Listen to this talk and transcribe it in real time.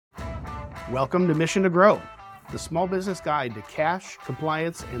Welcome to Mission to Grow, the small business guide to cash,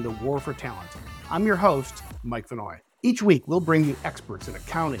 compliance, and the war for talent. I'm your host, Mike Vanoy. Each week, we'll bring you experts in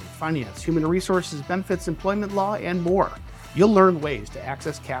accounting, finance, human resources, benefits, employment law, and more. You'll learn ways to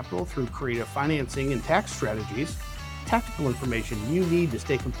access capital through creative financing and tax strategies, tactical information you need to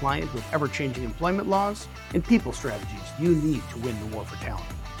stay compliant with ever-changing employment laws, and people strategies you need to win the war for talent.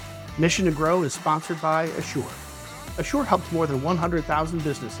 Mission to Grow is sponsored by Assure. Assure helps more than 100,000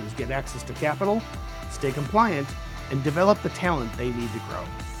 businesses get access to capital, stay compliant, and develop the talent they need to grow.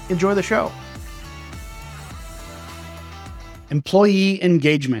 Enjoy the show. Employee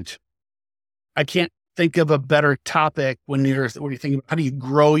engagement. I can't think of a better topic when you're thinking about how do you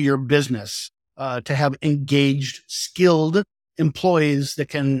grow your business to have engaged, skilled employees that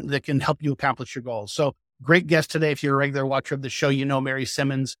can help you accomplish your goals. So great guest today. If you're a regular watcher of the show, you know Mary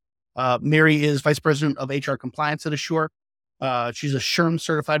Simmons. Mary is Vice President of HR Compliance at Assure. She's a SHRM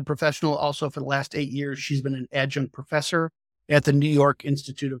certified professional. Also, for the last 8 years, she's been an adjunct professor at the New York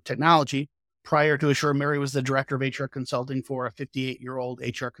Institute of Technology. Prior to Assure, Mary was the director of HR consulting for a 58-year-old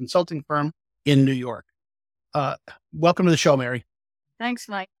HR consulting firm in New York. Welcome to the show, Mary. Thanks,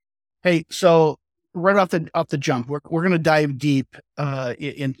 Mike. Hey, so right off the jump, we're going to dive deep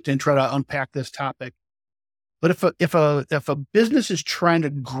and try to unpack this topic. But if a business is trying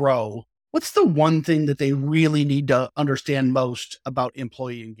to grow, what's the one thing that they really need to understand most about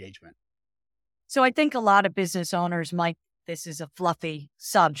employee engagement? So I think a lot of business owners might, this is a fluffy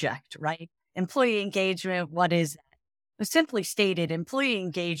subject, right? Employee engagement, what is that? Well, simply stated, employee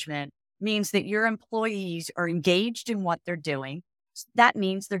engagement means that your employees are engaged in what they're doing. That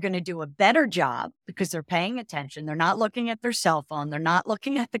means they're going to do a better job because they're paying attention. They're not looking at their cell phone. They're not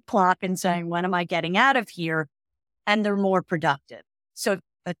looking at the clock and saying, when am I getting out of here? And they're more productive. So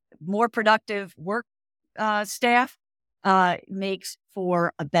a more productive work staff makes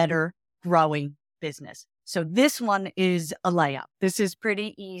for a better growing business. So this one is a layup. This is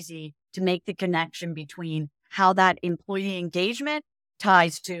pretty easy to make the connection between how that employee engagement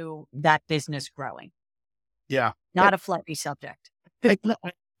ties to that business growing. Yeah. Not a fluffy subject.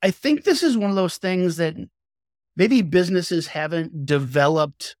 I think this is one of those things that maybe businesses haven't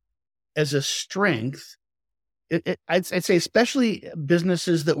developed as a strength. I'd say especially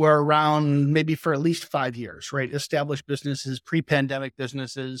businesses that were around maybe for at least 5 years, right? Established businesses, pre-pandemic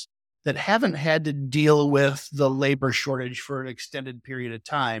businesses that haven't had to deal with the labor shortage for an extended period of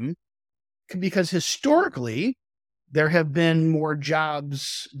time. Because historically, there have been more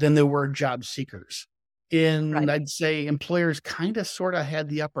jobs than there were job seekers. And Right. I'd say employers kind of sort of had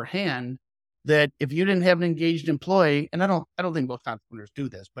the upper hand that if you didn't have an engaged employee, and I don't think most entrepreneurs do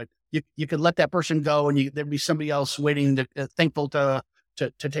this, but you could let that person go and there'd be somebody else waiting to thankful to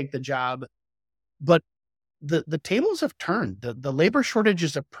take the job. But the tables have turned. The labor shortage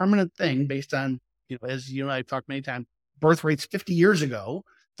is a permanent thing based on, as you and I have talked many times, birth rates 50 years ago,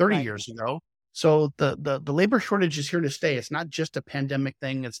 30 Right. years ago. So the labor shortage is here to stay. It's not just a pandemic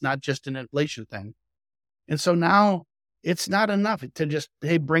thing. It's not just an inflation thing. And so now it's not enough to just,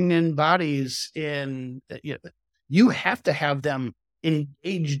 hey, bring in bodies in. You have to have them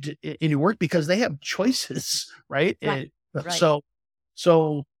engaged in your work because they have choices, right? Right. Right.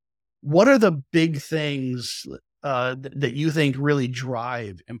 So what are the big things that you think really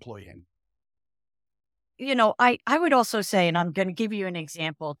drive employee engagement? I would also say, and I'm going to give you an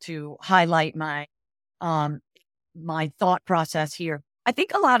example to highlight my thought process here. I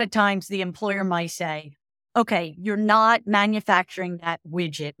think a lot of times the employer might say, okay, you're not manufacturing that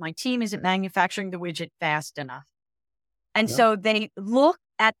widget. My team isn't manufacturing the widget fast enough. And so they look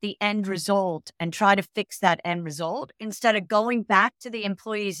at the end result and try to fix that end result instead of going back to the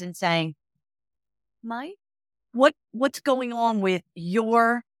employees and saying, Mike, what's going on with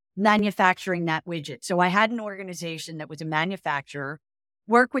your manufacturing that widget? So I had an organization that was a manufacturer,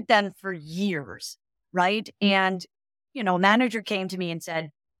 worked with them for years, right? And, a manager came to me and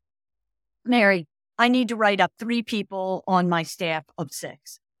said, Mary, I need to write up 3 people on my staff of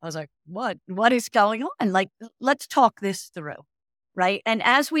 6. I was like, what is going on? Like, let's talk this through, right? And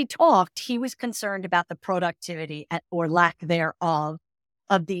as we talked, he was concerned about the productivity or lack thereof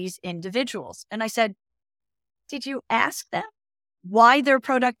of these individuals. And I said, did you ask them why their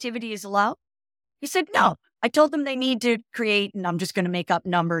productivity is low? He said, no. I told them they need to create, and I'm just going to make up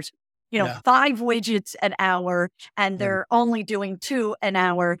numbers, 5 widgets an hour, and they're only doing 2 an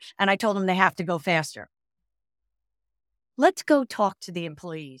hour. And I told them they have to go faster. Let's go talk to the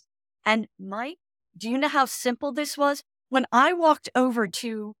employees. And Mike, do you know how simple this was? When I walked over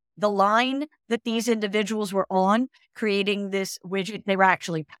to the line that these individuals were on, creating this widget, they were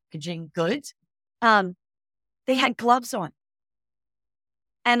actually packaging goods. They had gloves on.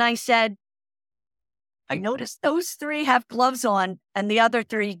 And I said, I noticed those 3 have gloves on and the other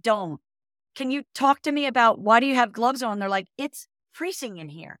 3 don't. Can you talk to me about why do you have gloves on? They're like, it's freezing in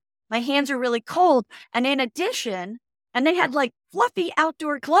here. My hands are really cold. And in addition, and they had like fluffy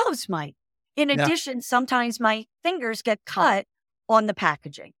outdoor gloves, Mike. In Yeah. addition, sometimes my fingers get cut on the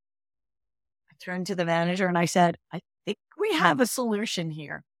packaging. I turned to the manager and I said, I think we have a solution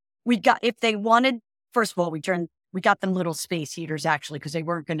here. If they wanted, first of all, we got them little space heaters actually, because they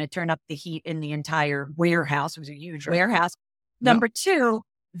weren't going to turn up the heat in the entire warehouse. It was a huge warehouse. Number 2,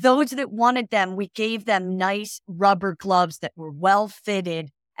 those that wanted them, we gave them nice rubber gloves that were well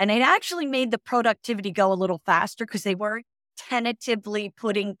fitted. And it actually made the productivity go a little faster because they weren't tentatively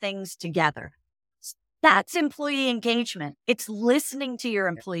putting things together. That's employee engagement. It's listening to your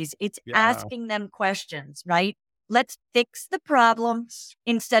employees. It's asking them questions, right? Let's fix the problem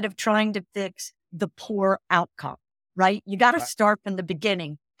instead of trying to fix the poor outcome, right? You got to start from the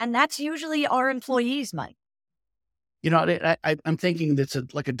beginning. And that's usually our employees, Mike. I'm thinking that's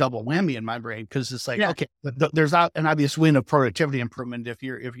like a double whammy in my brain, because it's like, okay, there's an obvious win of productivity improvement if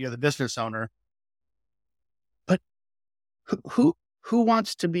you're the business owner, but who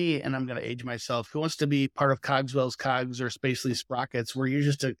wants to be, and I'm going to age myself, who wants to be part of Cogswell's Cogs or Spacely Sprockets, where you're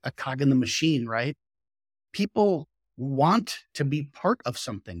just a cog in the machine, right? People want to be part of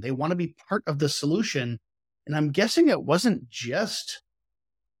something. They want to be part of the solution. And I'm guessing it wasn't just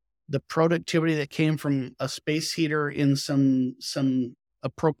the productivity that came from a space heater in some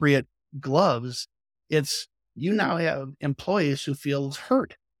appropriate gloves. It's, you now have employees who feels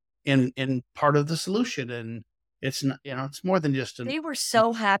heard in part of the solution. And it's not, it's more than just they were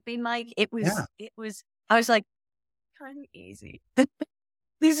so happy, Mike. It was, I was like, kind of easy.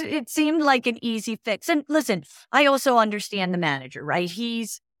 It seemed like an easy fix. And listen, I also understand the manager, right?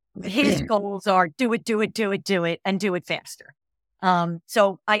 His goals are do it, and do it faster.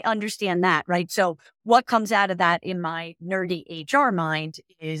 So I understand that, right? So what comes out of that in my nerdy HR mind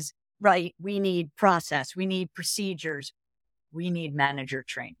is, right, we need process, we need procedures, we need manager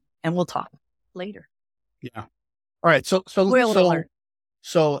training, and we'll talk later. Yeah. All right.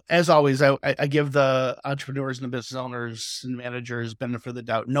 So as always, I give the entrepreneurs and the business owners and managers benefit of the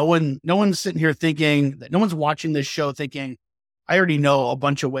doubt. No one's sitting here thinking that, no one's watching this show thinking, I already know a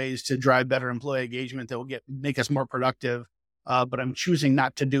bunch of ways to drive better employee engagement that will make us more productive. But I'm choosing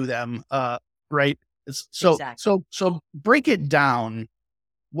not to do them. Right. Exactly. So break it down.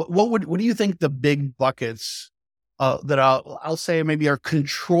 What do you think the big buckets that I'll say maybe are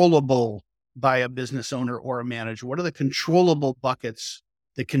controllable by a business owner or a manager? What are the controllable buckets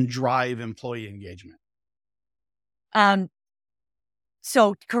that can drive employee engagement?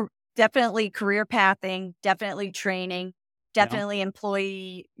 So definitely career pathing, definitely training, definitely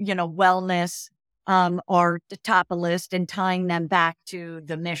employee, wellness, are the top of the list, and tying them back to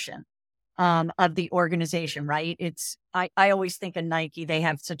the mission, of the organization, right? I always think of Nike, they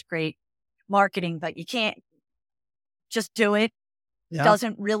have such great marketing, but you can't just do it. Yeah.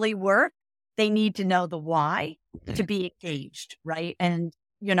 Doesn't really work. They need to know the why to be engaged, right? And,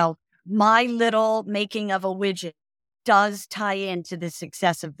 my little making of a widget does tie into the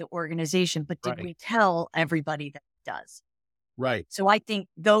success of the organization, but did we tell everybody that it does? Right. So I think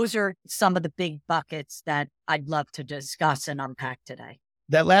those are some of the big buckets that I'd love to discuss and unpack today.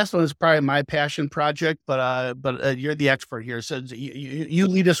 That last one is probably my passion project, but you're the expert here. So you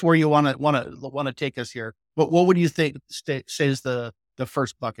lead us where you want to take us here. But what would you think says the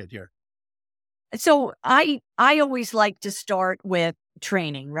first bucket here? So I always like to start with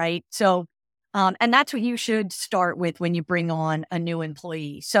training, right? So, and that's what you should start with when you bring on a new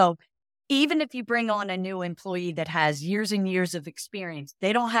employee. So even if you bring on a new employee that has years and years of experience,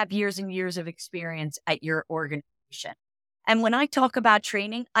 they don't have years and years of experience at your organization. And when I talk about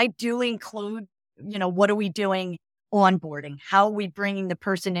training, I do include, what are we doing onboarding? How are we bringing the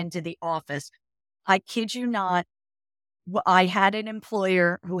person into the office? I kid you not. I had an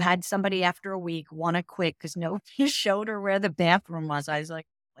employer who had somebody after a week want to quit because nobody showed her where the bathroom was. I was like,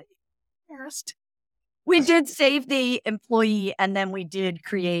 first, we did save the employee, and then we did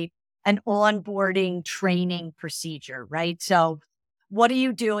create an onboarding training procedure, right? So what are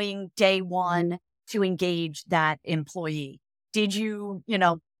you doing day one to engage that employee? Did you,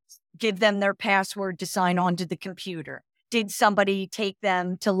 give them their password to sign on to the computer? Did somebody take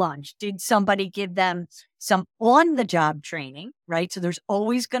them to lunch? Did somebody give them some on-the-job training, right? So there's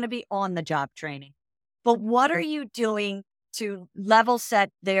always going to be on-the-job training. But what are you doing to level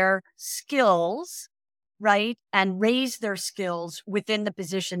set their skills, right? And raise their skills within the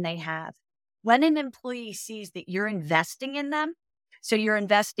position they have. When an employee sees that you're investing in them, so you're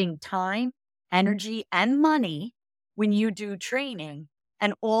investing time, energy, and money when you do training,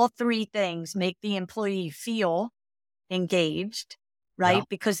 And all three things make the employee feel engaged, right? Yeah.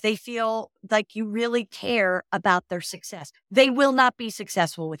 Because they feel like you really care about their success. They will not be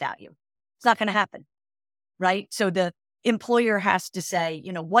successful without you. It's not going to happen, right? So the employer has to say,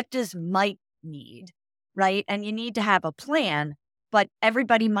 what does Mike need, right? And you need to have a plan, but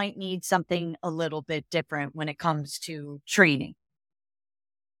everybody might need something a little bit different when it comes to training.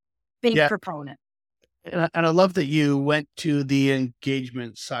 Big Yeah. proponent. And I love that you went to the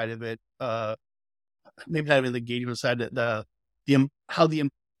engagement side of it. Maybe not even the engagement side, how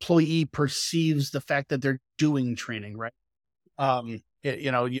the employee perceives the fact that they're doing training, right?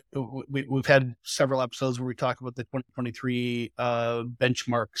 We've had several episodes where we talk about the 2023 HR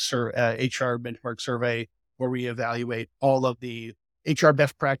benchmark survey, where we evaluate all of the HR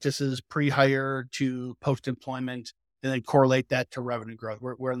best practices pre-hire to post-employment, and then correlate that to revenue growth.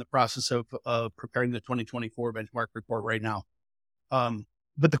 We're in the process of preparing the 2024 benchmark report right now.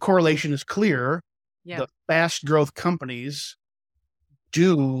 But the correlation is clear. Yeah. The fast growth companies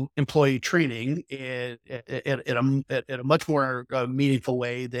do employee training at a much more meaningful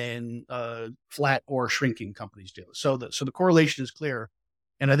way than flat or shrinking companies do. So the correlation is clear.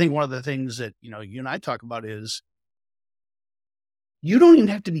 And I think one of the things that, you and I talk about is you don't even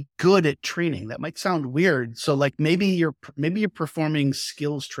have to be good at training. That might sound weird. So like maybe you're performing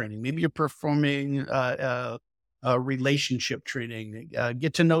skills training. Maybe you're performing relationship training,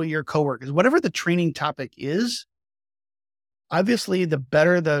 get to know your coworkers, whatever the training topic is. Obviously, the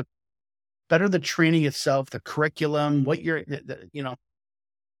better the training itself, the curriculum, what the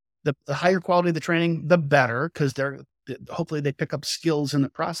higher quality of the training, the better, because hopefully they pick up skills in the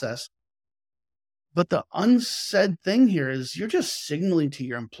process. But the unsaid thing here is you're just signaling to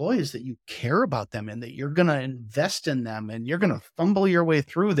your employees that you care about them and that you're going to invest in them and you're going to fumble your way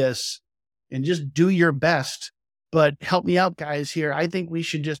through this and just do your best. But help me out, guys, here. I think we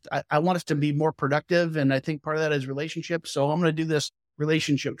should I want us to be more productive. And I think part of that is relationships. So I'm going to do this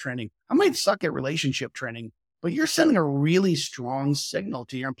relationship training. I might suck at relationship training, but you're sending a really strong signal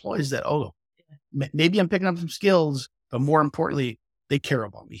to your employees that, maybe I'm picking up some skills, but more importantly, they care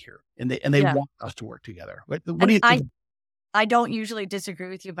about me here and they want us to work together. What do you think? I don't usually disagree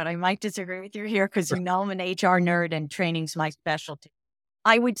with you, but I might disagree with you here because I'm an HR nerd and training's my specialty.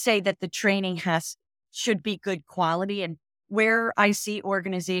 I would say that the training should be good quality. And where I see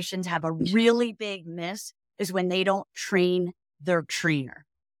organizations have a really big miss is when they don't train their trainer.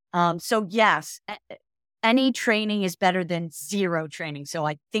 So yes, any training is better than zero training. So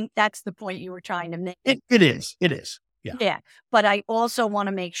I think that's the point you were trying to make. It is. Yeah. Yeah. But I also want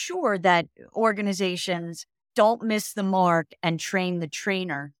to make sure that organizations don't miss the mark and train the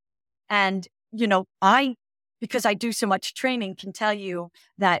trainer. And, because I do so much training, can tell you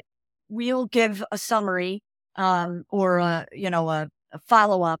that we'll give a summary or a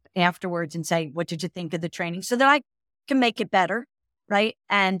follow-up afterwards and say, what did you think of the training? So that I can make it better, right?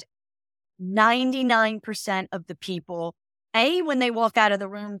 And 99% of the people, when they walk out of the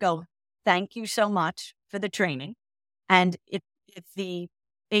room, go, thank you so much for the training. And if the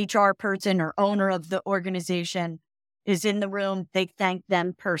HR person or owner of the organization is in the room, they thank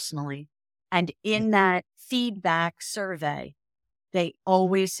them personally. And in that feedback survey, they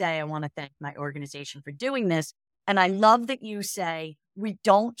always say, I want to thank my organization for doing this. And I love that you say, we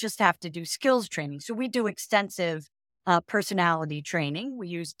don't just have to do skills training. So we do extensive personality training. We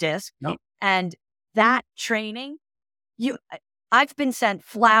use DISC. Nope. And that training, I've been sent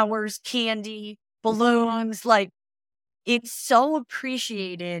flowers, candy, balloons, it's so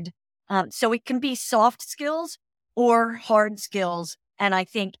appreciated. So it can be soft skills or hard skills. And I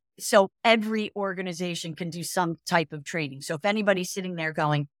think so every organization can do some type of training. So if anybody's sitting there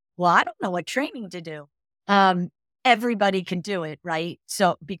going, well, I don't know what training to do. Everybody can do it, right?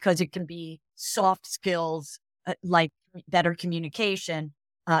 So because it can be soft skills, like better communication,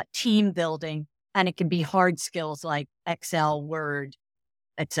 team building, and it can be hard skills like Excel, Word,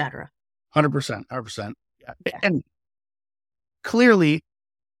 etc. 100%. Yeah. And clearly,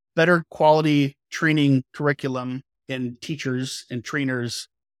 better quality training curriculum in teachers and trainers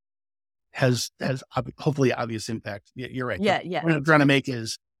has hopefully obvious impact. You're right. Yeah. What I'm trying to make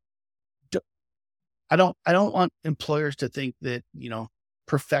is, I don't want employers to think that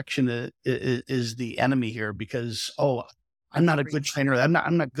perfection is the enemy here because I'm not a good trainer. I'm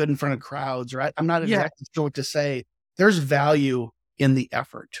not good in front of crowds, right? I'm not exactly sure what to say. There's value in the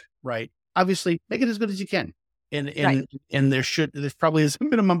effort, right? Obviously, make it as good as you can. And there's probably a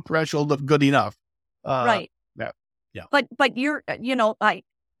minimum threshold of good enough. Right. Yeah. But you're,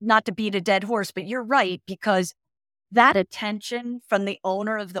 not to beat a dead horse, but you're right, because that attention from the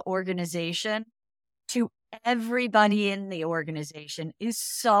owner of the organization to everybody in the organization is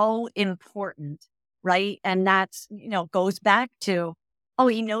so important, right? And that's, goes back to, oh,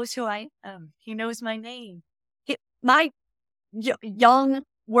 he knows who I am. He knows my name. My young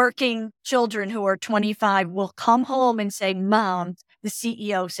working children who are 25 will come home and say, Mom, the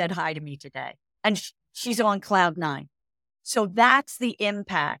CEO said hi to me today. And she's on cloud nine. So that's the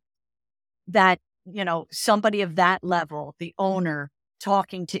impact that, somebody of that level, the owner,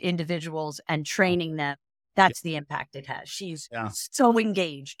 talking to individuals and training them, that's the impact it has. She's so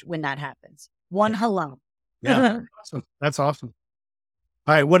engaged when that happens. One hello. Yeah. Awesome. That's awesome.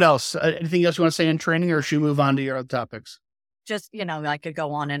 All right. What else? Anything else you want to say in training, or should we move on to your other topics? Just, I could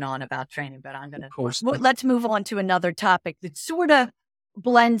go on and on about training, but I'm going to. Let's move on to another topic that sort of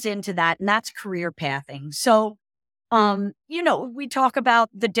blends into that, and that's career pathing. So, we talk about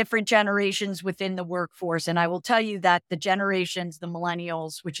the different generations within the workforce, and I will tell you that the generations, the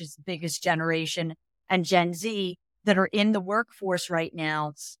millennials, which is the biggest generation, and Gen Z that are in the workforce right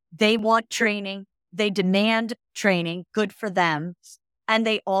now, they want training, they demand training, good for them, and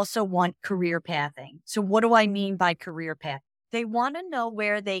they also want career pathing. So what do I mean by career path? They want to know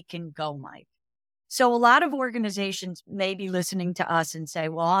where they can go, Mike. So a lot of organizations may be listening to us and say,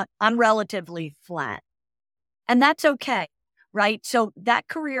 well, I'm relatively flat. And that's okay, right? So that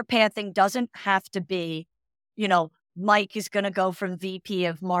career pathing doesn't have to be, Mike is going to go from VP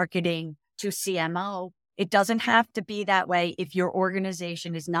of marketing to CMO. It doesn't have to be that way if your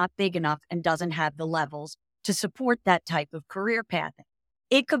organization is not big enough and doesn't have the levels to support that type of career pathing.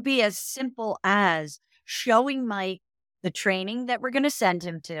 It could be as simple as showing Mike the training that we're going to send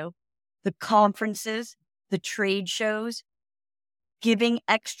him to, the conferences, the trade shows, giving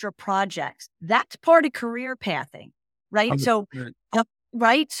extra projects. That's part of career pathing, right? So,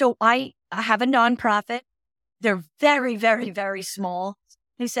 right. So I have a nonprofit. They're very, very, very small.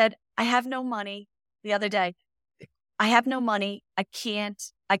 He said, I have no money. The other day, I have no money. I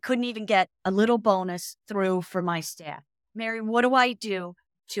couldn't even get a little bonus through for my staff. Mary, what do I do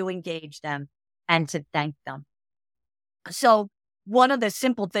to engage them and to thank them? So one of the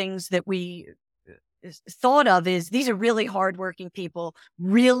simple things that we thought of is these are really hardworking people,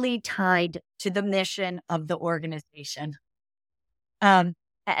 really tied to the mission of the organization. And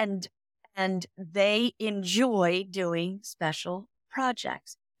they enjoy doing special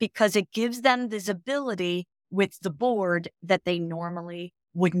projects because it gives them visibility with the board that they normally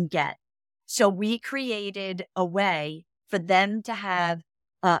wouldn't get. So we created a way for them to have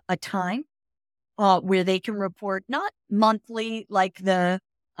a time where they can report, not monthly like the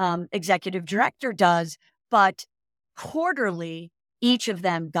executive director does, but quarterly. Each of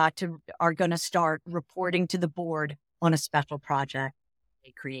them are going to start reporting to the board on a special project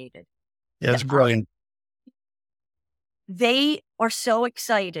they created. Yeah, that's brilliant. They are so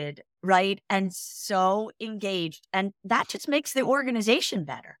excited, right? And so engaged. And that just makes the organization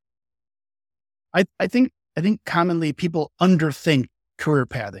better. I think commonly people underthink career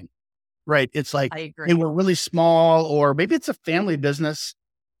pathing, right? It's like, I agree. Hey, we're really small, or maybe it's a family business,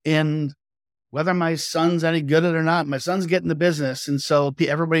 and whether my son's any good at it or not, my son's getting the business. And so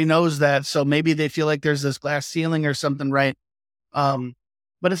everybody knows that. So maybe they feel like there's this glass ceiling or something, right?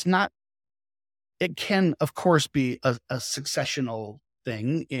 But it's not. It can, of course, be a successional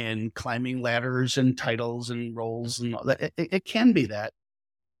thing in climbing ladders and titles and roles and all that. It can be that.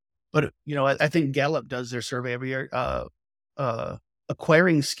 But, I think Gallup does their survey every year.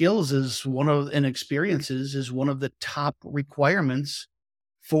 Acquiring skills and experiences is one of the top requirements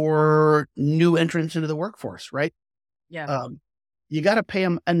for new entrants into the workforce, right? Yeah. You got to pay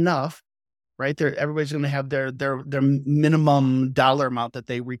them enough, right? Everybody's going to have their minimum dollar amount that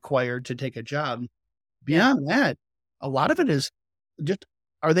they require to take a job. Beyond that, a lot of it is just,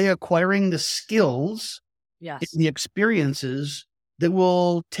 are they acquiring the skills, yes, the experiences that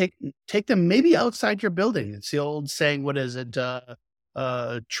will take them maybe outside your building? It's the old saying, what is it?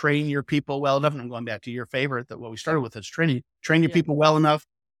 Train your people well enough. And I'm going back to your favorite, that what we started with is train your people well enough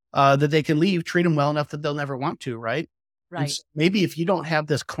that they can leave, treat them well enough that they'll never want to, right? Right. So maybe if you don't have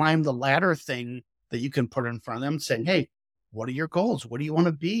this climb the ladder thing that you can put in front of them, saying, hey, what are your goals? What do you want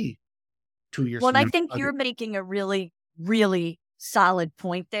to be 2 years from now? Well, I think you're making a really, really solid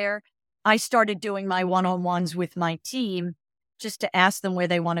point there. I started doing my one-on-ones with my team just to ask them where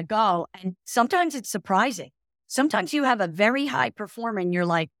they want to go. And sometimes it's surprising. Sometimes you have a very high performer and you're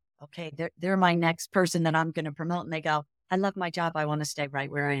like, okay, they're my next person that I'm going to promote. And they go, I love my job. I want to stay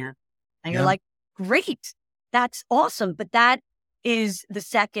right where I am. And you're like, great. That's awesome. But that is the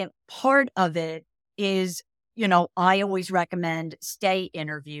second part of it is, I always recommend stay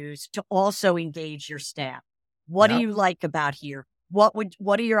interviews to also engage your staff. What do you like about here?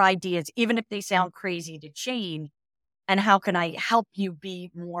 what are your ideas, even if they sound crazy, to change? And how can I help you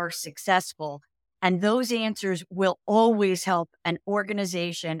be more successful? And those answers will always help an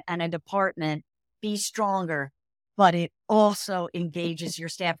organization and a department be stronger. But it also engages your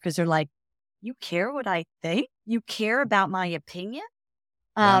staff because they're like, you care what I think? You care about my opinion?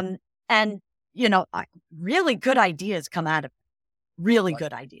 Yeah. And, really good ideas come out of it. Really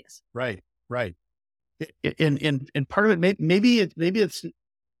good ideas. Right. Right. And part of it, maybe it's,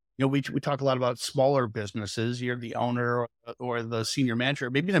 we talk a lot about smaller businesses. You're the owner or the senior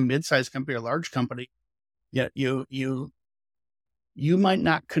manager, maybe in a mid-sized company or large company. Yeah. You might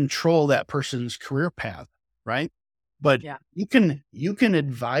not control that person's career path. Right. But Yeah. you can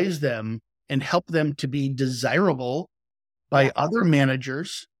advise them and help them to be desirable by other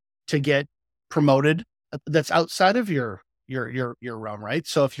managers to get promoted. That's outside of your realm, right?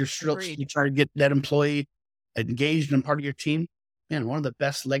 So if you're trying to get that employee engaged and part of your team, man, one of the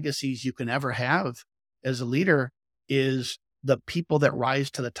best legacies you can ever have as a leader is the people that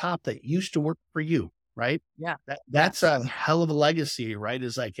rise to the top that used to work for you, right? Yeah. That's a hell of a legacy, right?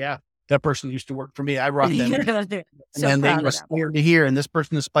 Is like, yeah, that person used to work for me. I brought them, and then they aspired to here, and this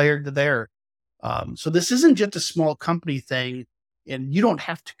person aspired to there. So this isn't just a small company thing, and you don't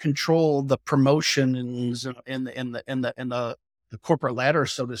have to control the promotions in the corporate ladder,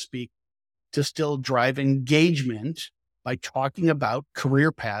 so to speak, to still drive engagement by talking about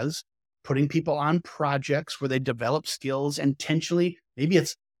career paths, putting people on projects where they develop skills intentionally. Maybe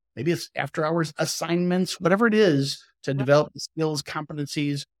it's after hours assignments, whatever it is, to develop the skills,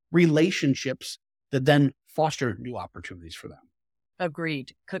 competencies, relationships that then foster new opportunities for them.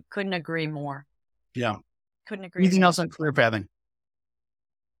 Agreed. Couldn't agree more. Yeah. Couldn't agree. Anything else on career pathing?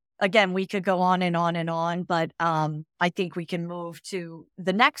 Again, we could go on and on and on, but I think we can move to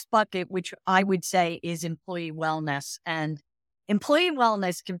the next bucket, which I would say is employee wellness. And employee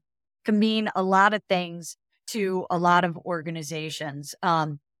wellness can mean a lot of things to a lot of organizations.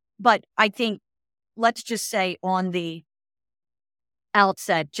 But I think, let's just say on the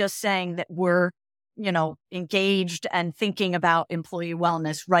outset, just saying that we're, engaged and thinking about employee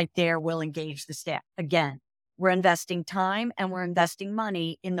wellness right there will engage the staff. Again, we're investing time and we're investing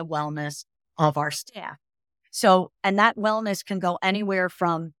money in the wellness of our staff. So, and that wellness can go anywhere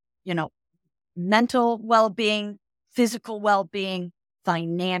from, mental well-being, physical well-being,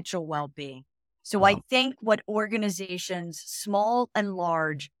 financial well-being. So I think what organizations, small and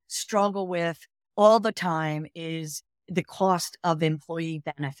large, struggle with all the time is the cost of employee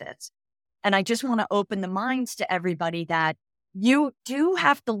benefits. And I just want to open the minds to everybody that you do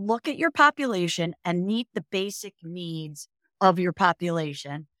have to look at your population and meet the basic needs of your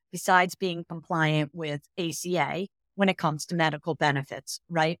population, besides being compliant with ACA when it comes to medical benefits,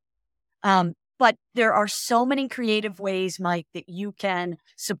 right? But there are so many creative ways, Mike, that you can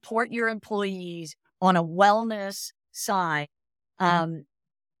support your employees on a wellness side to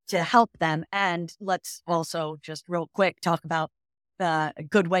help them. And let's also just real quick talk about a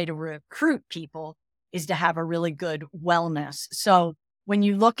good way to recruit people is to have a really good wellness. So when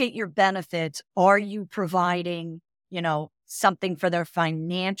you look at your benefits, are you providing, something for their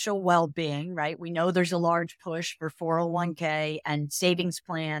financial well-being, right? We know there's a large push for 401k and savings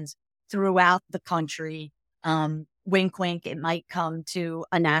plans throughout the country. Wink, wink, it might come to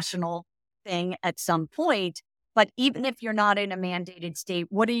a national thing at some point. But even if you're not in a mandated state,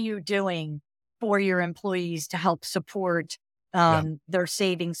 what are you doing for your employees to help support their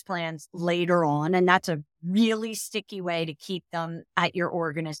savings plans later on? And that's a really sticky way to keep them at your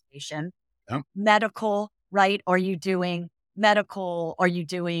organization. Yep. Medical, right? Are you doing medical? Are you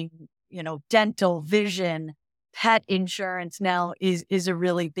doing, dental, vision, pet insurance now is a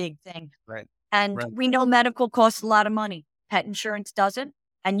really big thing. Right. And we know medical costs a lot of money. Pet insurance doesn't.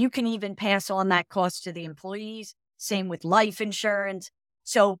 And you can even pass on that cost to the employees. Same with life insurance.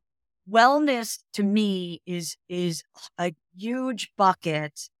 So wellness to me is a huge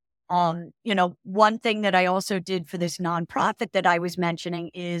bucket. One thing that I also did for this nonprofit that I was mentioning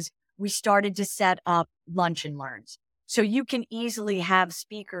is we started to set up lunch and learns. So you can easily have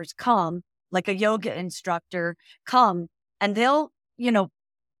speakers come, like a yoga instructor come, and they'll,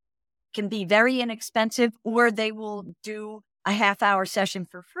 can be very inexpensive, or they will do a half-hour session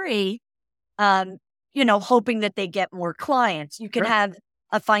for free, hoping that they get more clients. You can have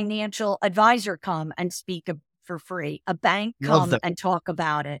a financial advisor come and speak for free, a bank come and talk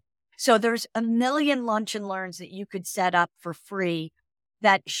about it. So there's a million lunch and learns that you could set up for free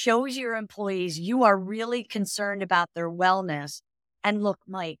that shows your employees you are really concerned about their wellness. And look,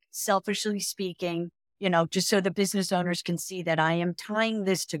 Mike, selfishly speaking, just so the business owners can see that I am tying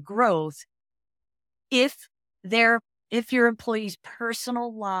this to growth. If their if your employees'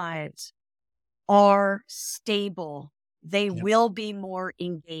 personal lives are stable, they will be more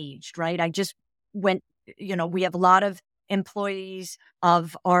engaged, right? I just went, we have a lot of employees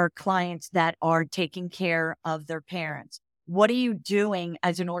of our clients that are taking care of their parents. What are you doing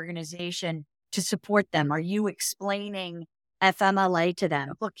as an organization to support them? Are you explaining FMLA to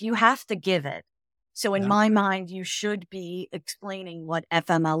them? Look, you have to give it. So in my mind, you should be explaining what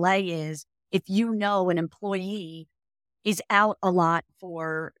FMLA is. If you know an employee is out a lot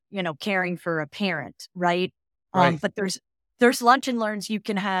for, caring for a parent, right? But there's lunch and learns you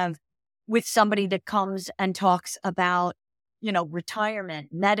can have with somebody that comes and talks about,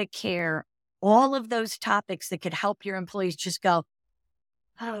 retirement, Medicare, all of those topics that could help your employees just go,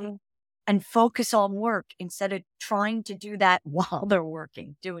 oh, and focus on work instead of trying to do that while they're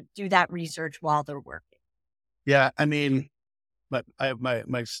working, do that research while they're working. Yeah. I mean, but one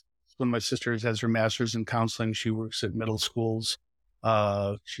of my sisters has her master's in counseling. She works at middle schools.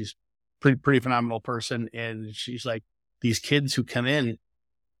 She's pretty phenomenal person. And she's like, these kids who come in,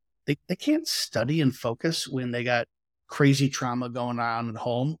 they can't study and focus when they got crazy trauma going on at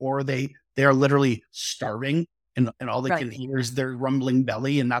home, or they are literally starving and all they can hear is their rumbling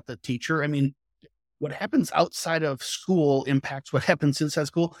belly and not the teacher. I mean, what happens outside of school impacts what happens inside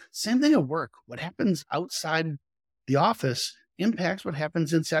school. Same thing at work. What happens outside the office impacts what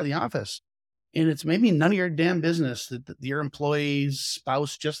happens inside the office. And it's maybe none of your damn business that your employee's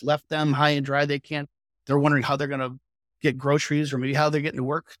spouse just left them high and dry. They're wondering how they're going to get groceries, or maybe how they're getting to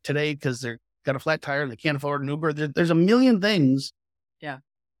work today because they're got a flat tire and they can't afford an Uber. There's a million things. Yeah.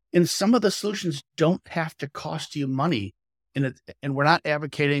 And some of the solutions don't have to cost you money. And we're not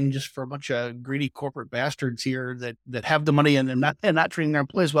advocating just for a bunch of greedy corporate bastards here that have the money and not treating their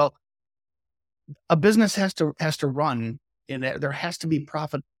employees well. A business has to run, and there has to be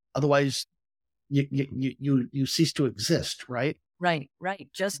profit. Otherwise, you cease to exist, right? Right.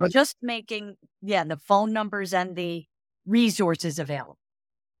 Just making the phone numbers and the resources available.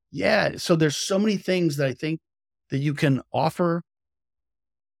 Yeah. So there's so many things that I think that you can offer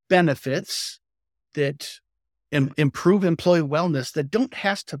benefits that improve employee wellness that don't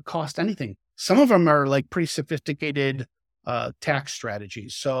have to cost anything. Some of them are like pretty sophisticated tax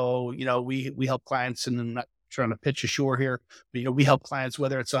strategies. So, we help clients, and I'm not trying to pitch ashore here, but, we help clients,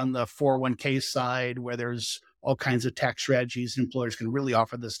 whether it's on the 401k side, where there's all kinds of tax strategies. Employers can really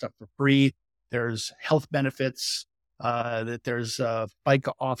offer this stuff for free. There's health benefits, that there's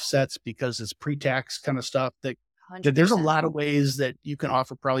FICA offsets because it's pre-tax kind of stuff that there's a lot of ways that you can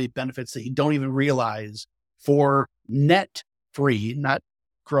offer probably benefits that you don't even realize for net free, not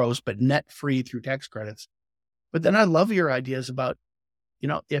gross, but net free through tax credits. But then I love your ideas about,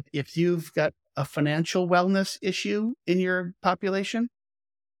 if you've got a financial wellness issue in your population,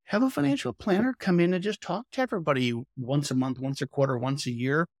 have a financial planner come in and just talk to everybody once a month, once a quarter, once a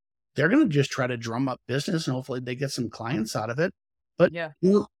year. They're going to just try to drum up business, and hopefully they get some clients out of it. But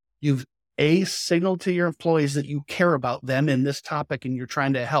you've signaled to your employees that you care about them in this topic and you're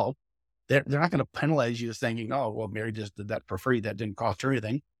trying to help. They're not going to penalize you thinking, oh, well, Mary just did that for free. That didn't cost her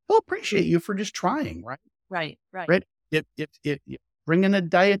anything. They'll appreciate you for just trying, right? Right. If bring in a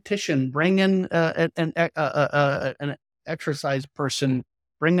dietitian, bring in an exercise person,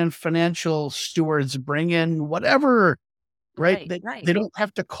 bring in financial stewards, bring in whatever, right? They don't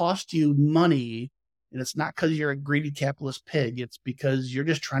have to cost you money. And it's not because you're a greedy capitalist pig. It's because you're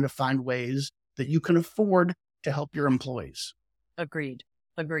just trying to find ways that you can afford to help your employees. Agreed.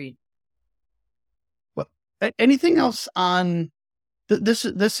 Well, anything else on this?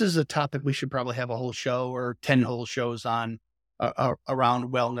 This is a topic we should probably have a whole show or 10 whole shows on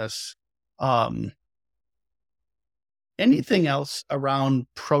around wellness. Anything else around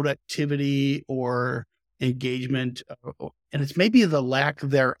productivity or engagement? And it's maybe the lack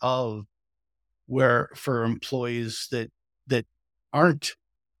thereof, where for employees that aren't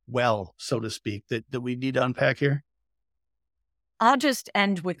well, so to speak, that we need to unpack here? I'll just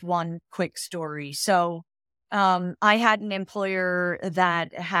end with one quick story. So I had an employer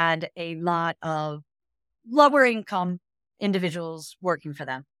that had a lot of lower income individuals working for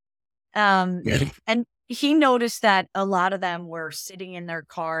them. And he noticed that a lot of them were sitting in their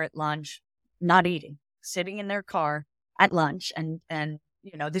car at lunch, not eating, sitting in their car at lunch. And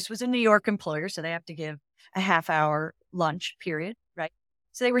this was a New York employer, so they have to give a half-hour lunch period, right?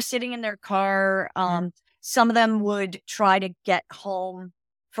 So they were sitting in their car. Some of them would try to get home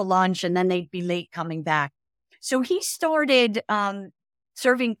for lunch, and then they'd be late coming back. So he started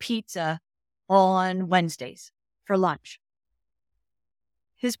serving pizza on Wednesdays for lunch.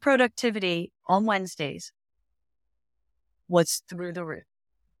 His productivity on Wednesdays was through the roof.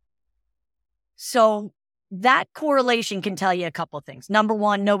 So that correlation can tell you a couple of things. Number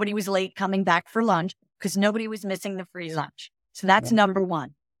one, nobody was late coming back for lunch because nobody was missing the free lunch. So that's number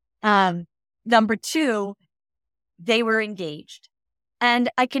one. Number two, they were engaged. And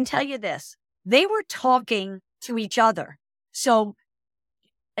I can tell you this, they were talking to each other. So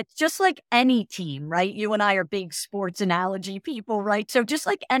it's just like any team, right? You and I are big sports analogy people, right? So just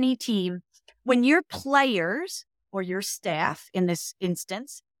like any team, when your players or your staff in this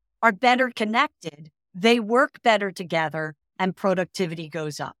instance are better connected, they work better together and productivity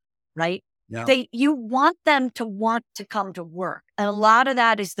goes up, right? Yeah. You want them to want to come to work. And a lot of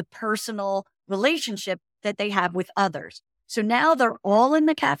that is the personal relationship that they have with others. So now they're all in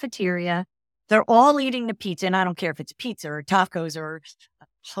the cafeteria. They're all eating the pizza. And I don't care if it's pizza or tacos or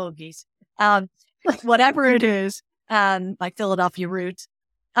hoagies, whatever it is, like Philadelphia roots.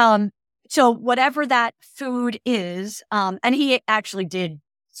 So whatever that food is, and he actually did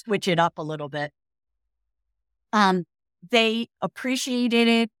switch it up a little bit. They appreciated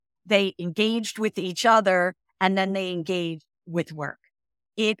it. They engaged with each other, and then they engaged with work.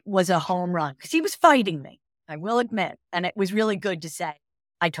 It was a home run because he was fighting me, I will admit. And it was really good to say,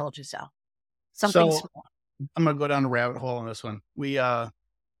 I told you so. Something small. I'm going to go down a rabbit hole on this one.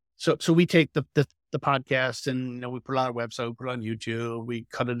 So we take the podcast and we put it on our website, we put it on YouTube, we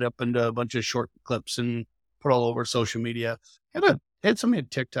cut it up into a bunch of short clips and put it all over social media. I had somebody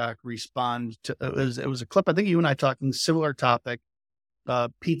at TikTok respond to it was a clip. I think you and I talking similar topic,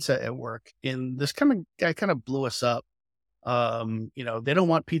 pizza at work, and this guy kind of blew us up. They don't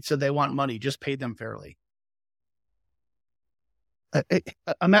want pizza, they want money. Just pay them fairly.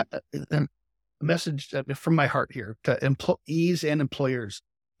 I'm at a message from my heart here to employees and employers.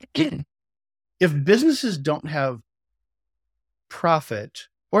 If businesses don't have profit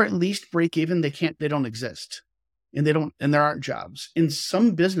or at least break even, they don't exist, and there aren't jobs. In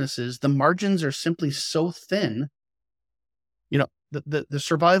some businesses, the margins are simply so thin. The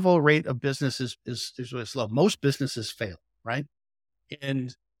survival rate of business is really slow. Most businesses fail, right?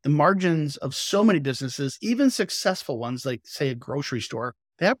 And the margins of so many businesses, even successful ones, like say a grocery store,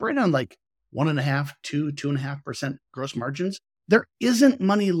 they operate on like 1.5%, 2.5% gross margins. There isn't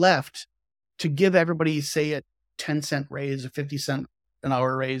money left to give everybody, say, a 10-cent raise, a 50-cent an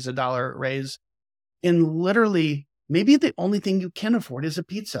hour raise, a $1 raise. And literally, maybe the only thing you can afford is a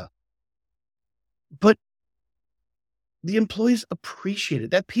pizza. But the employees appreciate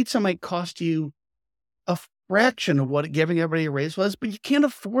it. That pizza might cost you a fraction of what giving everybody a raise was, but you can't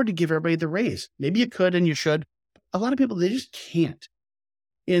afford to give everybody the raise. Maybe you could and you should. A lot of people, they just can't.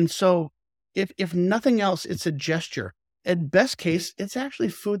 And so if nothing else, it's a gesture. At best case, it's actually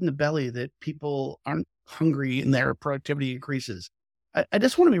food in the belly that people aren't hungry and their productivity increases. I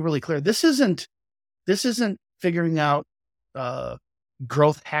just want to be really clear. This isn't figuring out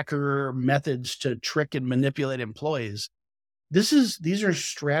growth hacker methods to trick and manipulate employees. These are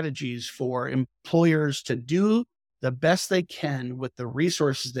strategies for employers to do the best they can with the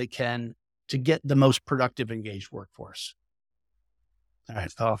resources they can to get the most productive, engaged workforce. All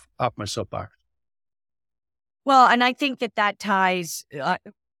right, off my soapbox. Well, and I think that ties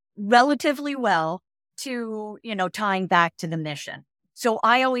relatively well to, tying back to the mission. So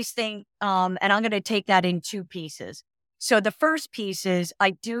I always think, and I'm going to take that in two pieces. So the first piece is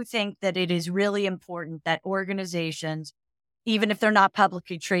I do think that it is really important that organizations, even if they're not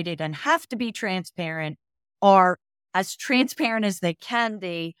publicly traded and have to be transparent, are as transparent as they can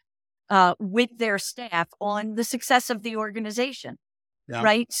be with their staff on the success of the organization,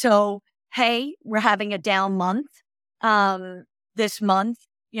 right? So, hey, we're having a down month this month,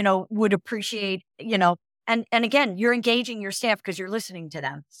 would appreciate, and again, you're engaging your staff because you're listening to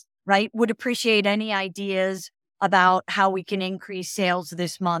them, right? Would appreciate any ideas about how we can increase sales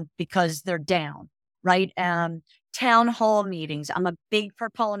this month because they're down, right? Town hall meetings. I'm a big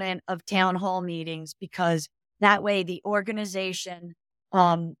proponent of town hall meetings because that way the organization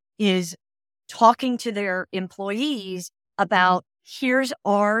is talking to their employees about here's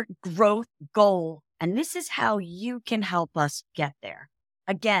our growth goal, and this is how you can help us get there.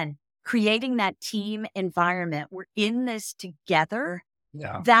 Again, creating that team environment. We're in this together.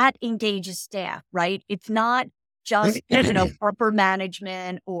 Yeah. That engages staff, right? It's not just, upper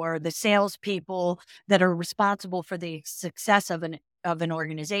management or the salespeople that are responsible for the success of an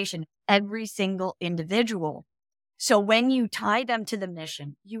organization, every single individual. So when you tie them to the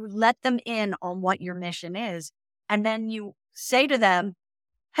mission, you let them in on what your mission is, and then you say to them,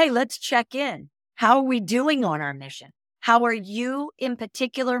 hey, let's check in. How are we doing on our mission? How are you in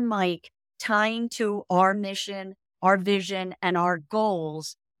particular, Mike, tying to our mission, our vision, and our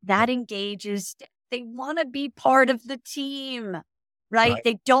goals? That engages. They want to be part of the team. right? Right.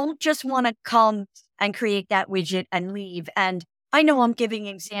 They don't just want to come and create that widget and leave. And I know I'm giving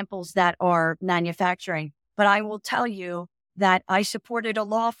examples that are manufacturing, but I will tell you that I supported a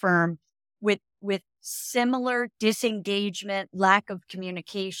law firm with similar disengagement, lack of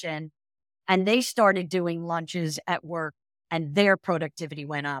communication, and they started doing lunches at work and their productivity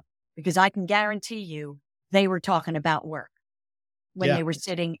went up because I can guarantee you they were talking about work when Yeah. they were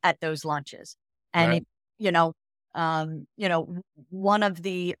sitting at those lunches. And Right. it, one of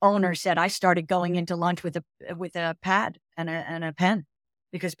the owners said I started going into lunch with a pad and a pen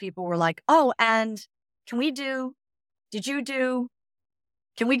because people were like, "Oh, and can we do? Did you do?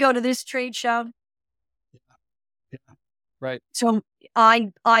 Can we go to this trade show?" Yeah. Right. So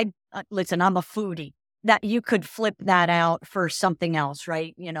I listen. I'm a foodie. That you could flip that out for something else,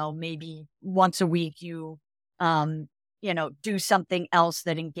 right? Maybe once a week um, do something else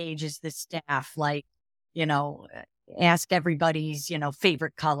that engages the staff, like, you know, ask everybody's,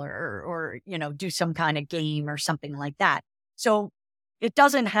 favorite color or do some kind of game or something like that. So it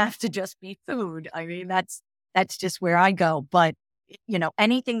doesn't have to just be food. I mean, that's just where I go. But,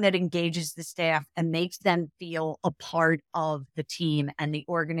 anything that engages the staff and makes them feel a part of the team and the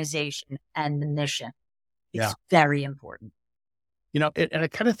organization and the mission Yeah. is very important. And I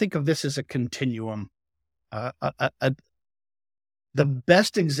kind of think of this as a continuum. Uh, uh, uh, uh, the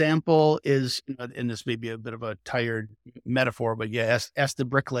best example is, and this may be a bit of a tired metaphor, but yeah, ask the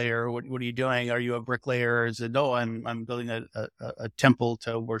bricklayer, what are you doing? Are you a bricklayer? Is it, no, I'm building a temple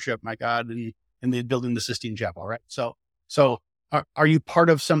to worship my God and they're building the Sistine Chapel, right? So are you part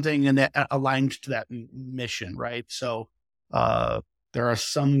of something and that aligned to that mission, right? So, there are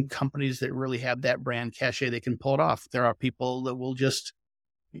some companies that really have that brand cachet. They can pull it off. There are people that will just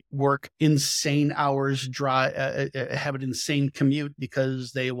work insane hours, have an insane commute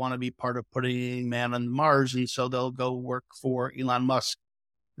because they want to be part of putting man on Mars. And so they'll go work for Elon Musk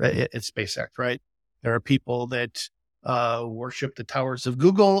at SpaceX, right? There are people that worship the towers of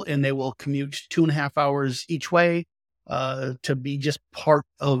Google and they will commute 2.5 hours each way to be just part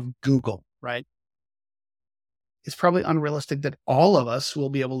of Google, right? It's probably unrealistic that all of us will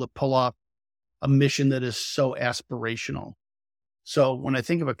be able to pull off a mission that is so aspirational. So when I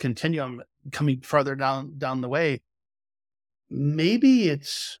think of a continuum coming further down the way, maybe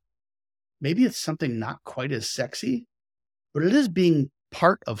it's something not quite as sexy, but it is being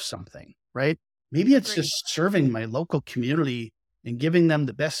part of something, right? Maybe it's Agreed. just serving my local community and giving them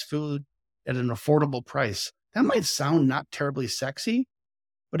the best food at an affordable price. That might sound not terribly sexy,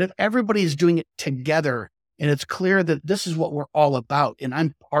 but if everybody's doing it together and it's clear that this is what we're all about and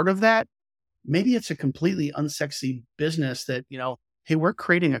I'm part of that, maybe it's a completely unsexy business that, hey, we're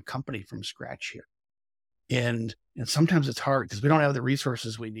creating a company from scratch here. And sometimes it's hard because we don't have the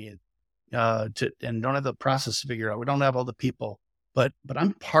resources we need and don't have the process to figure out. We don't have all the people, but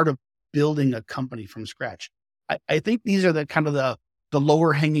I'm part of building a company from scratch. I think these are the kind of the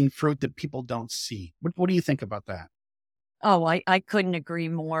lower hanging fruit that people don't see. What do you think about that? Oh, I couldn't agree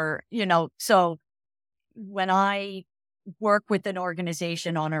more. So when I work with an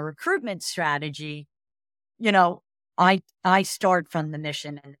organization on a recruitment strategy, I start from the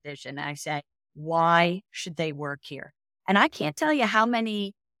mission and the vision. I say, why should they work here? And I can't tell you how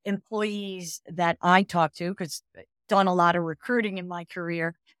many employees that I talk to, because I've done a lot of recruiting in my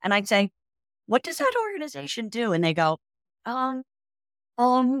career. And I'd say, what does that organization do? And they go, and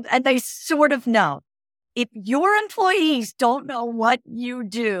they sort of know. If your employees don't know what you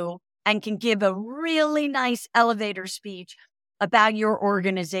do and can give a really nice elevator speech about your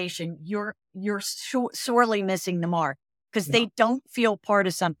organization, you're sorely missing the mark because they don't feel part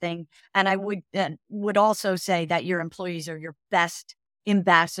of something. And I would also say that your employees are your best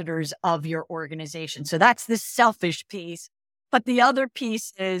ambassadors of your organization. So that's the selfish piece. But the other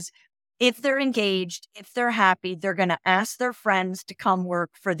piece is if they're engaged, if they're happy, they're going to ask their friends to come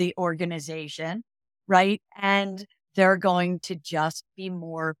work for the organization, right? And they're going to just be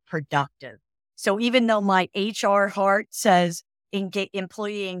more productive. So even though my HR heart says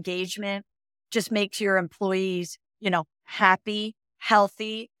employee engagement just makes your employees, happy,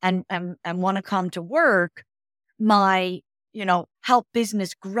 healthy, and want to come to work, my, help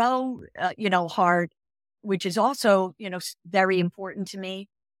business grow, heart, which is also, very important to me.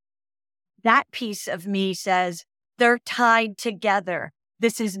 That piece of me says they're tied together.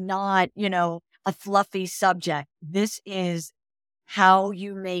 This is not, a fluffy subject. This is how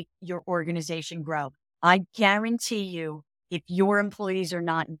you make your organization grow. I guarantee you, if your employees are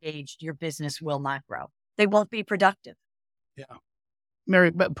not engaged, your business will not grow. They won't be productive. Yeah.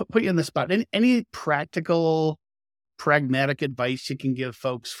 Mary, but put you in the spot. Any practical, pragmatic advice you can give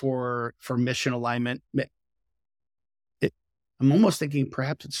folks for mission alignment? I'm almost thinking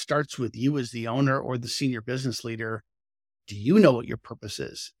perhaps it starts with you as the owner or the senior business leader. Do you know what your purpose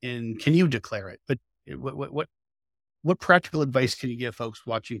is, and can you declare it? But what practical advice can you give folks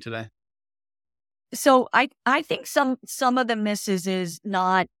watching today? So I think some of the misses is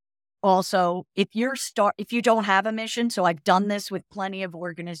not also if you don't have a mission. So I've done this with plenty of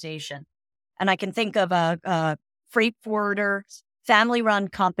organization, and I can think of a freight forwarder, family run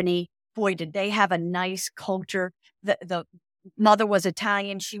company. Boy, did they have a nice culture. The mother was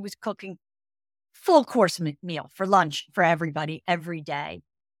Italian. She was cooking full course meal for lunch for everybody every day.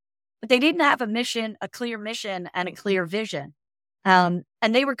 But they didn't have a mission, a clear mission and a clear vision. And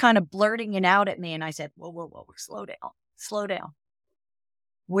they were kind of blurting it out at me. And I said, whoa, slow down.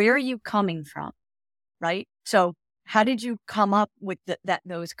 Where are you coming from? Right? So how did you come up with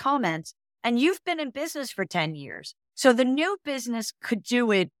those comments? And you've been in business for 10 years. So the new business could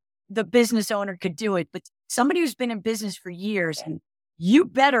do it. The business owner could do it, but somebody who's been in business for years, and you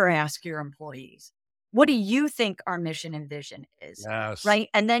better ask your employees, what do you think our mission and vision is? Yes. Right.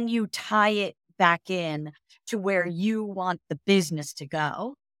 And then you tie it back in to where you want the business to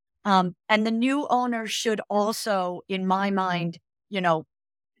go. And the new owner should also, in my mind,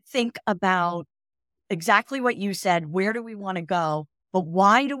 think about exactly what you said. Where do we want to go? But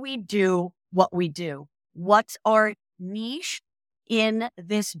why do we do what we do? What's our niche in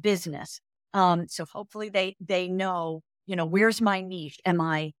this business? So hopefully they know, where's my niche?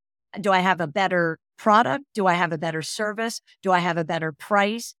 Do I have a better product? Do I have a better service? Do I have a better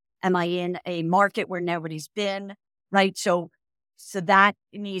price? Am I in a market where nobody's been? Right. So that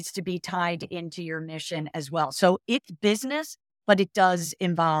needs to be tied into your mission as well. So it's business, but it does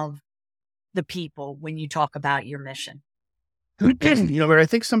involve the people when you talk about your mission. But I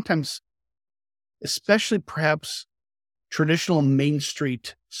think sometimes, especially perhaps traditional Main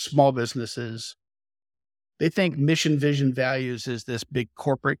Street small businesses, they think mission, vision, values is this big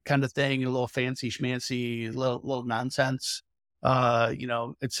corporate kind of thing, a little fancy schmancy, little nonsense.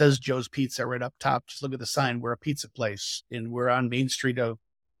 It says Joe's Pizza right up top. Just look at the sign. We're a pizza place and we're on Main Street of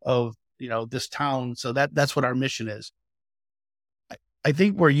this town. So that's what our mission is. I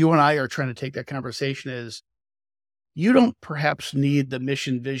think where you and I are trying to take that conversation is you don't perhaps need the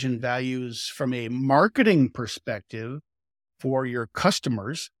mission, vision, values from a marketing perspective for your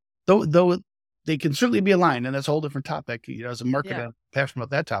customers, though they can certainly be aligned. And that's a whole different topic. As a marketer, I'm passionate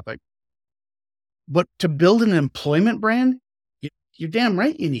about that topic. But to build an employment brand, you're damn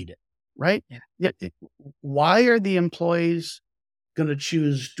right you need it, right? Yeah. Why are the employees going to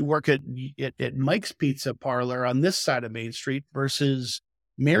choose to work at Mike's Pizza Parlor on this side of Main Street versus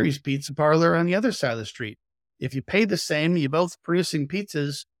Mary's Pizza Parlor on the other side of the street? If you pay the same, you're both producing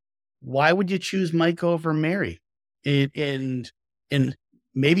pizzas, why would you choose Mike over Mary? And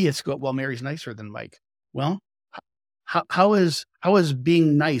maybe it's Mary's nicer than Mike. Well, how is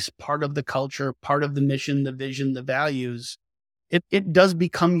being nice part of the culture, part of the mission, the vision, the values? It does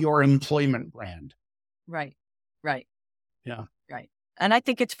become your employment brand. Right. Yeah. Right. And I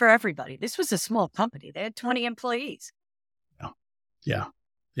think it's for everybody. This was a small company. They had 20 employees. Yeah.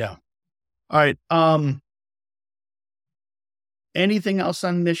 All right. Anything else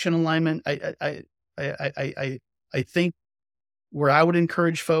on mission alignment? I think where I would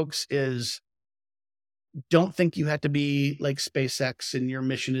encourage folks is don't think you have to be like SpaceX and your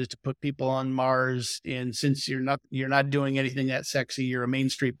mission is to put people on Mars. And since you're not doing anything that sexy, you're a Main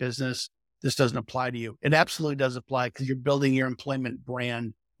Street business, this doesn't apply to you. It absolutely does apply because you're building your employment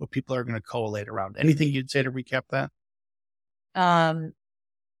brand where people are going to collate around. Anything you'd say to recap that?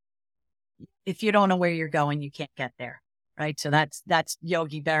 If you don't know where you're going, you can't get there. Right. So that's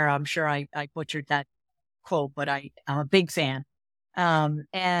Yogi Berra. I'm sure I butchered that quote, but I'm a big fan.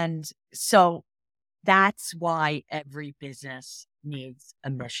 And so that's why every business needs a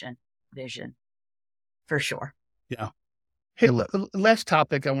mission, vision, for sure. Yeah. Hey, last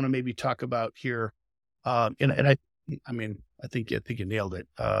topic I want to maybe talk about here. I think you nailed it.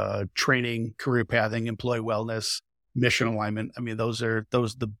 Training, career pathing, employee wellness, mission alignment. I mean, those are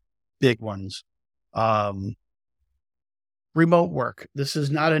the big ones. Remote work. This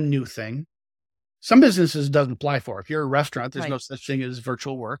is not a new thing. Some businesses doesn't apply for. If you're a restaurant, there's no such thing as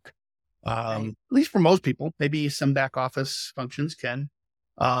virtual work. At least for most people, maybe some back office functions can.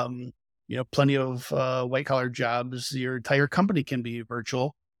 Plenty of white collar jobs. Your entire company can be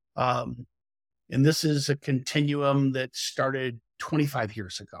virtual. And this is a continuum that started 25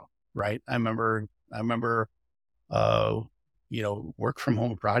 years ago, right? I remember, work from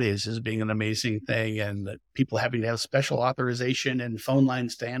home Fridays as being an amazing thing, and people having to have special authorization and phone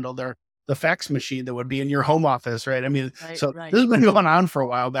lines to handle the fax machine that would be in your home office, right? I mean, this has been going on for a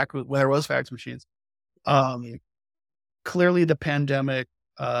while back when there was fax machines. clearly the pandemic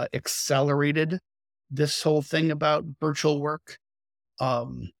accelerated this whole thing about virtual work.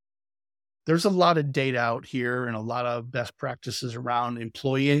 Um, there's a lot of data out here and a lot of best practices around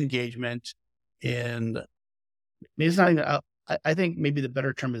employee engagement. And it's not even, I think maybe the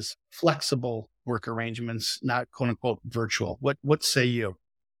better term is flexible work arrangements, not quote unquote virtual. What say you?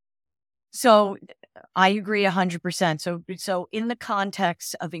 So I agree 100%. So in the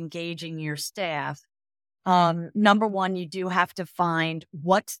context of engaging your staff, number one, you do have to find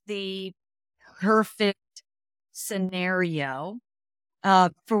what's the perfect scenario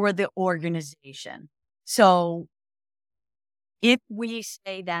for the organization. So if we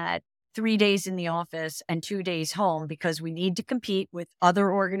say that 3 days in the office and 2 days home, because we need to compete with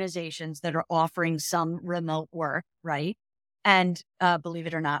other organizations that are offering some remote work, right? And believe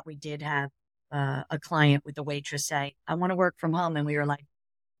it or not, we did have a client with a waitress say, I want to work from home. And we were like,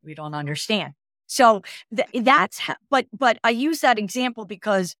 we don't understand. So that's how, but I use that example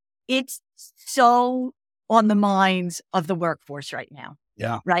because it's so on the minds of the workforce right now.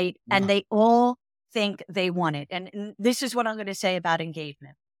 Yeah. Right. Yeah. And they all think they want it. And this is what I'm going to say about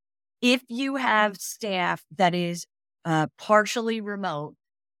engagement. If you have staff that is partially remote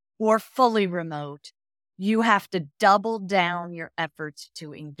or fully remote, you have to double down your efforts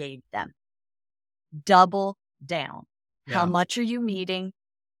to engage them. Double down. Yeah. How much are you meeting?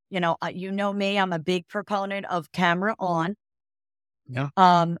 You know me, I'm a big proponent of camera on. Yeah.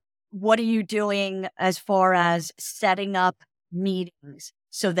 What are you doing as far as setting up meetings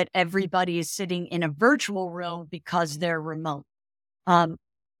so that everybody is sitting in a virtual room because they're remote?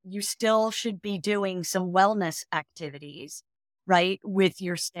 You still should be doing some wellness activities, right, with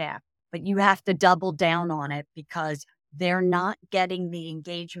your staff, but you have to double down on it because they're not getting the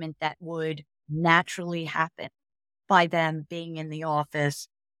engagement that would naturally happen by them being in the office,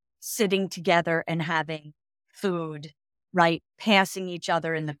 sitting together and having food, right? Passing each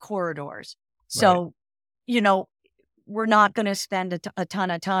other in the corridors. So, Right. We're not going to spend a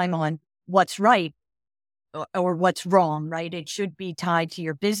ton of time on what's right or what's wrong, right? It should be tied to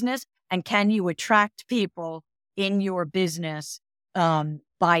your business. And can you attract people in your business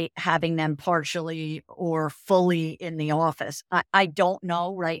by having them partially or fully in the office? I don't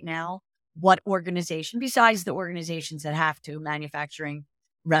know right now what organization, besides the organizations that have to, manufacturing,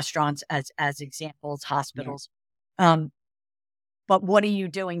 restaurants as examples, hospitals. Yeah. But what are you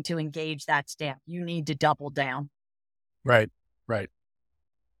doing to engage that staff? You need to double down. Right.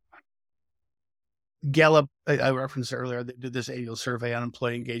 Gallup, I referenced earlier, they did this annual survey on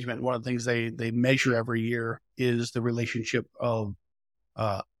employee engagement. One of the things they measure every year is the relationship of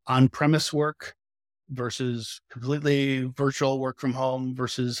on-premise work versus completely virtual work from home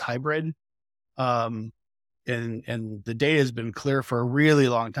versus hybrid. And the data has been clear for a really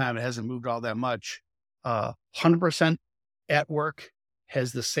long time. It hasn't moved all that much. 100% at work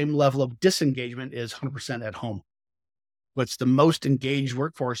has the same level of disengagement as 100% at home. What's the most engaged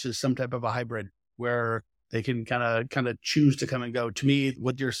workforce is some type of a hybrid where they can kind of choose to come and go. To me,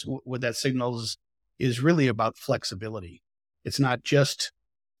 what that signals is really about flexibility. It's not just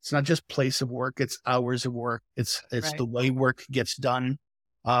place of work, it's hours of work. It's right. The way work gets done.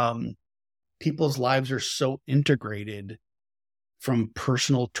 People's lives are so integrated from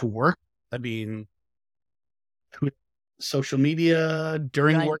personal to work. I mean, social media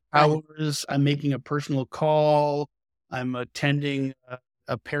during work hours, I'm making a personal call. I'm attending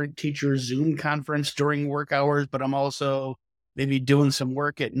a parent-teacher Zoom conference during work hours, but I'm also maybe doing some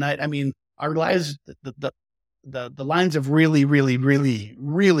work at night. I mean, our lives, the lines have really, really, really,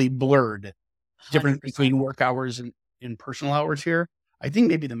 really blurred. Difference between work hours and personal hours here. I think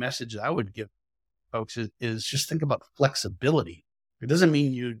maybe the message I would give folks is just think about flexibility. It doesn't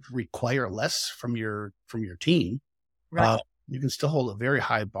mean you require less from your team. Right. You can still hold a very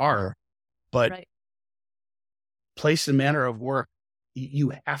high bar, but place and manner of work,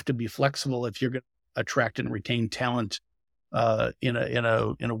 you have to be flexible if you're going to attract and retain talent in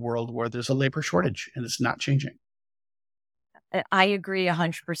a world where there's a labor shortage and it's not changing. I agree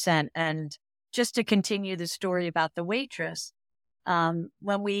 100%. And just to continue the story about the waitress,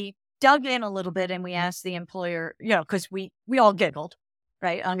 when we dug in a little bit and we asked the employer, because we all giggled,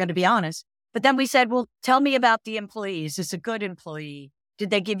 right? I'm going to be honest. But then we said, well, tell me about the employee. Is this a good employee? Did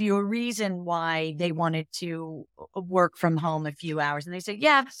they give you a reason why they wanted to work from home a few hours? And they said,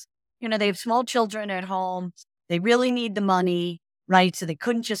 yes, they have small children at home. They really need the money, right? So they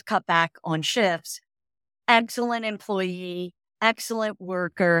couldn't just cut back on shifts. Excellent employee, excellent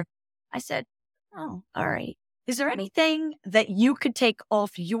worker. I said, oh, all right. Is there anything that you could take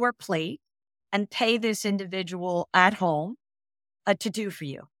off your plate and pay this individual at home to do for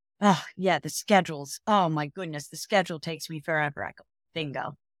you? Oh, yeah, the schedules. Oh, my goodness. The schedule takes me forever. I go,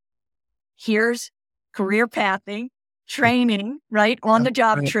 bingo. Here's career pathing, training, right? On the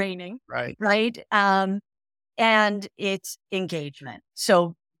job training, right? And it's engagement.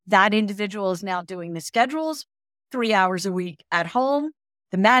 So that individual is now doing the schedules 3 hours a week at home.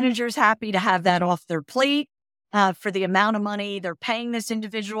 The manager's happy to have that off their plate for the amount of money they're paying this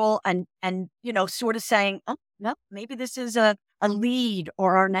individual, and sort of saying, oh, no, maybe this is a lead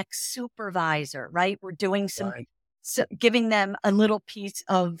or our next supervisor, right? We're doing so giving them a little piece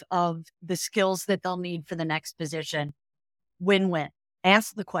of the skills that they'll need for the next position. Win-win.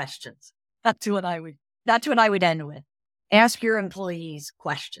 Ask the questions. That's what I would end with. Ask your employees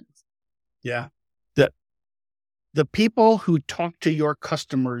questions. Yeah. The people who talk to your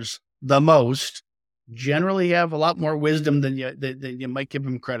customers the most generally have a lot more wisdom than you might give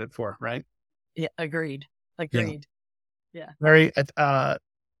them credit for, right? Yeah, agreed. Yeah. Very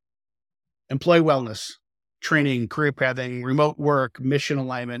employee wellness, training, career pathing, remote work, mission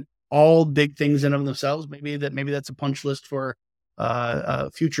alignment, all big things in of themselves. Maybe that's a punch list for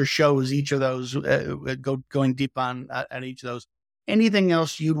future shows. Each of those going deep on each of those. Anything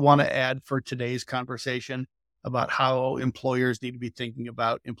else you'd want to add for today's conversation about how employers need to be thinking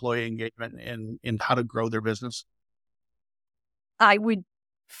about employee engagement and how to grow their business? I would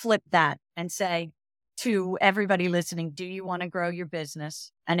flip that and say to everybody listening, do you want to grow your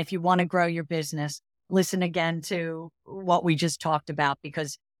business? And if you want to grow your business, listen again to what we just talked about,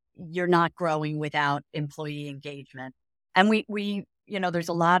 because you're not growing without employee engagement. And we there's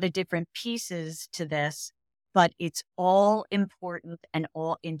a lot of different pieces to this, but it's all important and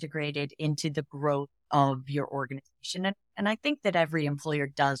all integrated into the growth of your organization. And I think that every employer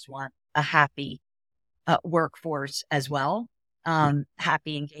does want a happy workforce as well,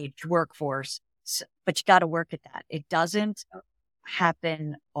 happy, engaged workforce. But you got to work at that. It doesn't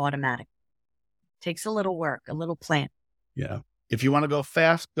happen automatically. It takes a little work, a little plan. Yeah. If you want to go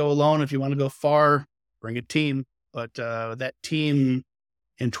fast, go alone. If you want to go far, bring a team. But that team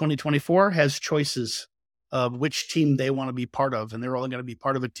in 2024 has choices of which team they want to be part of. And they're only going to be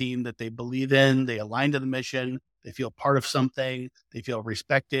part of a team that they believe in, they align to the mission, they feel part of something, they feel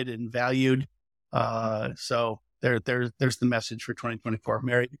respected and valued. So there's the message for 2024.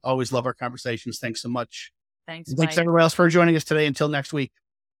 Mary, always love our conversations. Thanks so much. Thanks everyone else for joining us today. Until next week.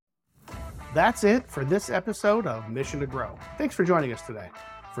 That's it for this episode of Mission to Grow. Thanks for joining us today.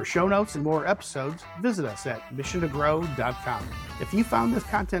 For show notes and more episodes, visit us at missiontogrow.com. If you found this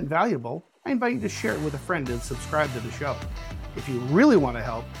content valuable, I invite you to share it with a friend and subscribe to the show. If you really want to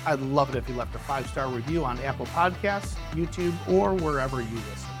help, I'd love it if you left a 5-star review on Apple Podcasts, YouTube, or wherever you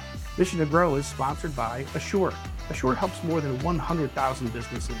listen. Mission to Grow is sponsored by Assure. Assure helps more than 100,000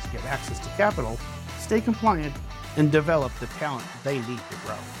 businesses get access to capital, stay compliant, and develop the talent they need to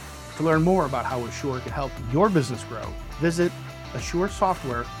grow. To learn more about how Assure can help your business grow, visit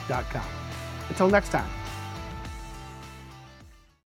AssureSoftware.com. Until next time.